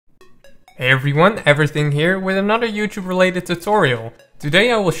Hey everyone, Everything here with another YouTube related tutorial.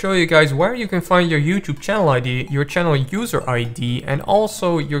 Today I will show you guys where you can find your YouTube channel ID, your channel user ID and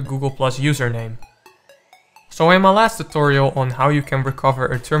also your Google Plus username. So in my last tutorial on how you can recover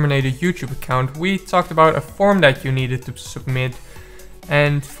a terminated YouTube account, we talked about a form that you needed to submit,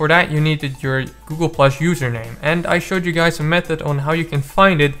 and for that you needed your Google Plus username, and I showed you guys a method on how you can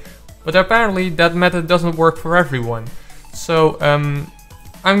find it, but apparently that method doesn't work for everyone. So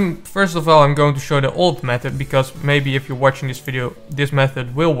first of all I'm going to show the old method, because maybe if you're watching this video this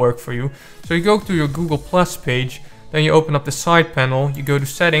method will work for you. So you go to your Google Plus page, then you open up the side panel, you go to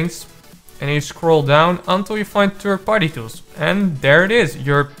settings and you scroll down until you find third-party tools, and there it is.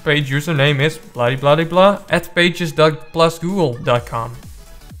 Your page username is blah blah blah blah at pages.plusgoogle.com.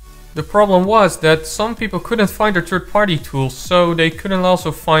 The problem was that some people couldn't find their third-party tools, so they couldn't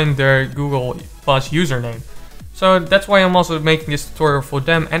also find their Google Plus username. So that's why I'm also making this tutorial for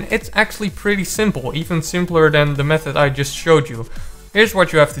them, and it's actually pretty simple, even simpler than the method I just showed you. Here's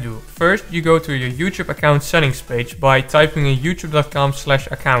what you have to do. First, you go to your YouTube account settings page by typing in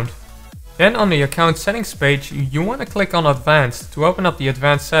youtube.com/account. Then on the account settings page, you want to click on advanced to open up the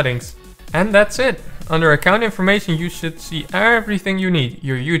advanced settings. And that's it. Under account information you should see everything you need.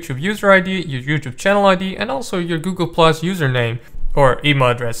 Your YouTube user ID, your YouTube channel ID, and also your Google Plus username or email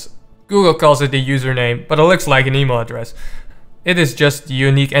address. Google calls it the username, but it looks like an email address. It is just the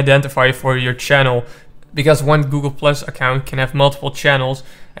unique identifier for your channel, because one Google Plus account can have multiple channels,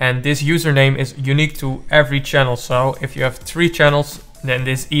 and this username is unique to every channel. So if you have 3 channels, then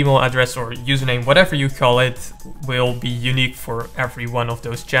this email address or username, whatever you call it, will be unique for every one of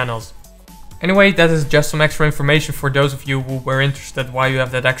those channels. Anyway, that is just some extra information for those of you who were interested why you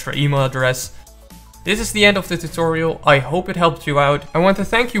have that extra email address. This is the end of the tutorial. I hope it helped you out. I want to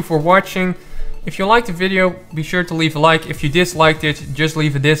thank you for watching. If you liked the video, be sure to leave a like. If you disliked it, just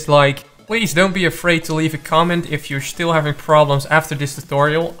leave a dislike. Please don't be afraid to leave a comment if you're still having problems after this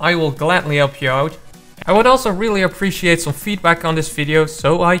tutorial. I will gladly help you out. I would also really appreciate some feedback on this video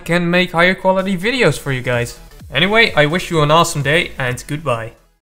so I can make higher quality videos for you guys. Anyway, I wish you an awesome day and goodbye.